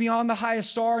goes beyond the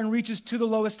highest star and reaches to the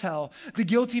lowest hell. The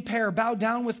guilty pair bowed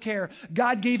down with care.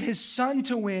 God gave his son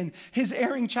to win. His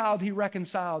erring child he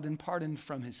reconciled and pardoned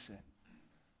from his sin.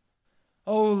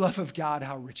 Oh, love of God,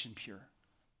 how rich and pure,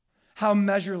 how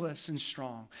measureless and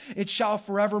strong. It shall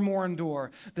forevermore endure,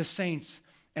 the saints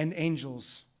and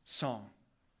angels' song.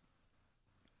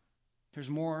 There's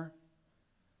more.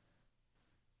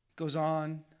 It goes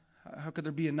on. How could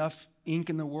there be enough ink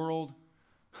in the world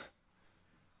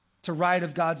to write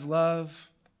of God's love?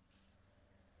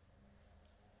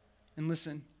 And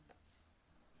listen,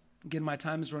 again, my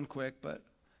time has run quick, but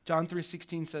John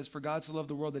 3:16 says, for God so loved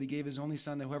the world that he gave his only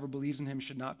son, that whoever believes in him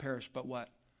should not perish, but what?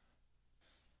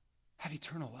 Have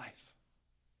eternal life.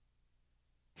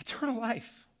 Eternal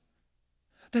life.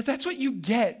 That's what you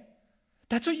get.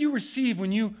 That's what you receive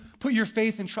when you put your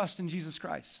faith and trust in Jesus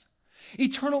Christ.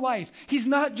 Eternal life. He's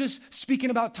not just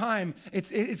speaking about time.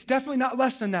 It's definitely not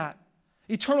less than that.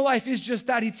 Eternal life is just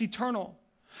that. It's eternal.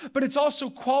 But it's also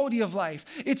quality of life.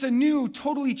 It's a new,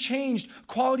 totally changed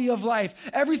quality of life.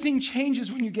 Everything changes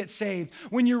when you get saved.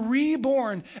 When you're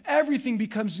reborn, everything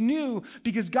becomes new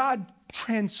because God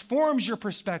transforms your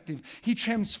perspective. He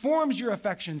transforms your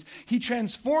affections. He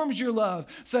transforms your love.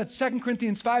 So that's 2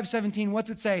 Corinthians 5:17. What's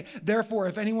it say? Therefore,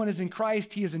 if anyone is in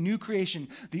Christ, he is a new creation.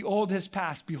 The old has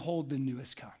passed. Behold, the new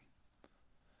has come.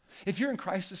 If you're in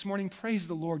Christ this morning, praise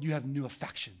the Lord, you have new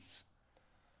affections.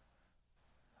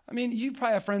 I mean, you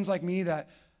probably have friends like me that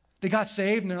they got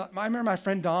saved, and I remember my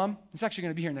friend Dom. He's actually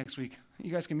going to be here next week.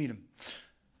 You guys can meet him.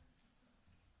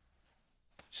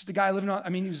 Just a guy living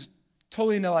on, he was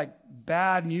totally into like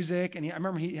bad music, and I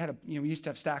remember he had we used to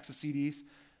have stacks of CDs.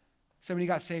 So when he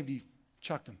got saved, he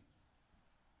chucked them.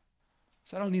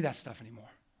 So I don't need that stuff anymore.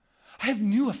 I have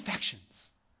new affections.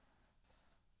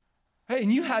 Right?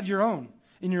 And you have your own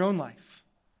in your own life.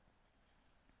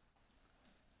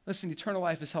 Listen, eternal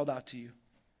life is held out to you.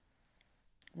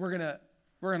 We're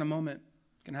in a moment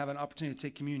going to have an opportunity to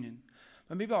take communion.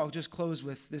 But maybe I'll just close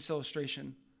with this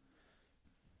illustration.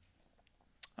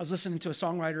 I was listening to a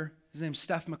songwriter. His name's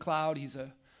Steph McLeod. He's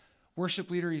a worship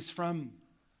leader. He's from,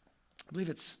 I believe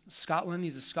it's Scotland.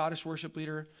 He's a Scottish worship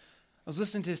leader. I was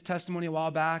listening to his testimony a while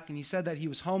back, and he said that he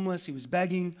was homeless. He was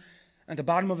begging at the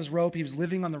bottom of his rope. He was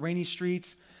living on the rainy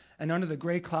streets and under the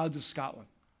gray clouds of Scotland.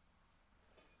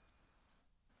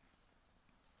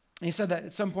 And he said that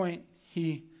at some point,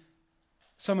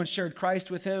 someone shared Christ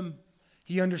with him.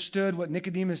 He understood what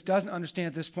Nicodemus doesn't understand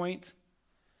at this point,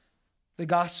 the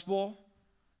gospel.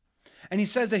 And he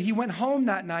says that he went home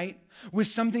that night with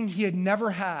something he had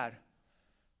never had.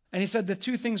 And he said the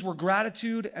two things were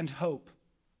gratitude and hope.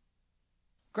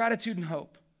 Gratitude and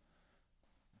hope.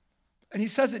 And he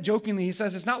says it jokingly. He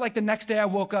says, it's not like the next day I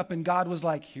woke up and God was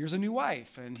like, here's a new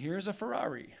wife and here's a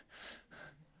Ferrari.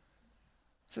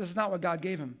 He says it's not what God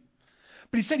gave him.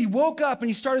 But he said he woke up and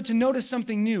he started to notice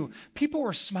something new. People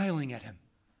were smiling at him.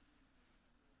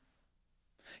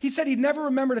 He said he'd never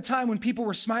remembered a time when people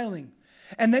were smiling.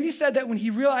 And then he said that when he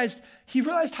realized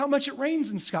how much it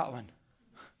rains in Scotland.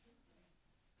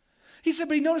 He said,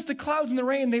 but he noticed the clouds and the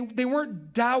rain, they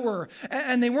weren't dour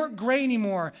and they weren't gray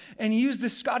anymore. And he used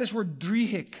this Scottish word,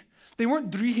 dreihik. They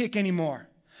weren't dreihik anymore.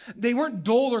 They weren't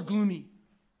dull or gloomy.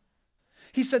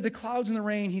 He said the clouds and the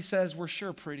rain, he says, were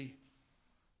sure pretty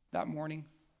that morning.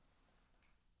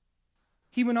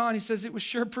 He went on, he says, it was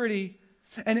sure pretty.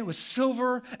 And it was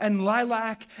silver and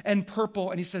lilac and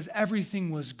purple. And he says,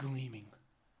 everything was gleaming.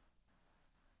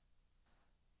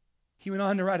 He went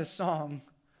on to write a song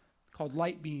called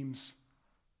Light Beams.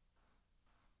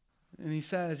 And he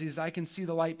says, I can see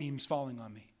the light beams falling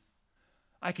on me.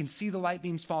 I can see the light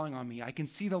beams falling on me. I can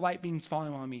see the light beams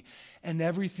falling on me. And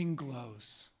everything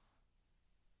glows.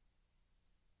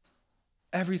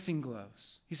 Everything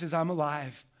glows. He says, I'm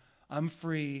alive. I'm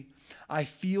free. I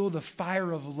feel the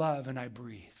fire of love and I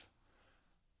breathe.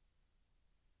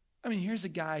 I mean, here's a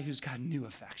guy who's got new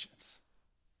affections.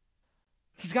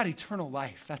 He's got eternal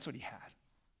life. That's what he had.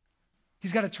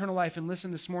 He's got eternal life. And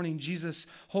listen, this morning, Jesus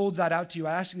holds that out to you.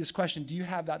 I ask you this question. Do you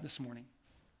have that this morning?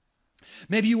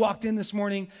 Maybe you walked in this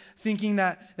morning thinking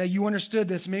that you understood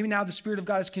this. Maybe now the Spirit of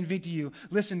God has convicted you.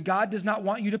 Listen, God does not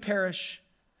want you to perish.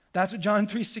 That's what John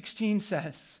 3:16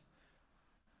 says.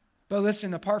 But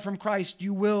listen, apart from Christ,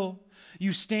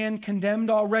 you stand condemned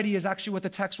already, is actually what the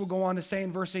text will go on to say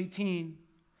in verse 18.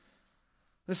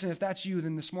 Listen, if that's you,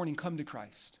 then this morning, come to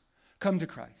Christ. Come to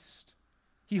Christ.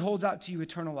 He holds out to you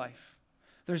eternal life.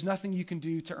 There's nothing you can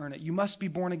do to earn it. You must be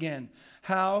born again.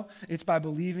 How? It's by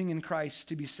believing in Christ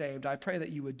to be saved. I pray that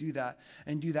you would do that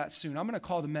and do that soon. I'm going to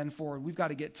call the men forward. We've got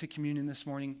to get to communion this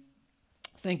morning.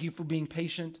 Thank you for being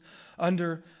patient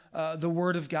under the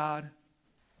word of God.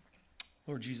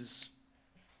 Lord Jesus,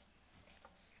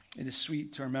 it is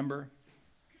sweet to remember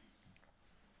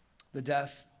the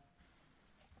death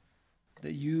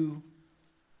that you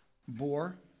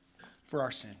bore for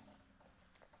our sin.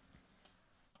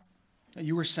 That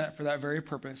you were sent for that very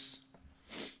purpose,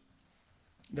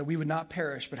 that we would not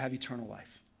perish but have eternal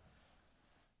life.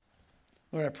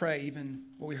 Lord, I pray even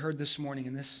what we heard this morning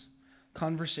in this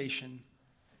conversation,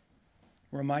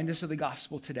 remind us of the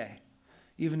gospel today,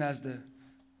 even as the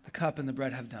cup and the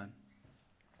bread have done.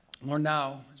 Lord,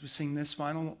 now, as we sing this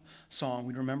final song,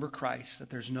 we remember Christ, that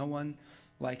there's no one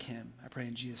like him. I pray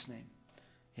in Jesus' name,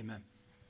 amen.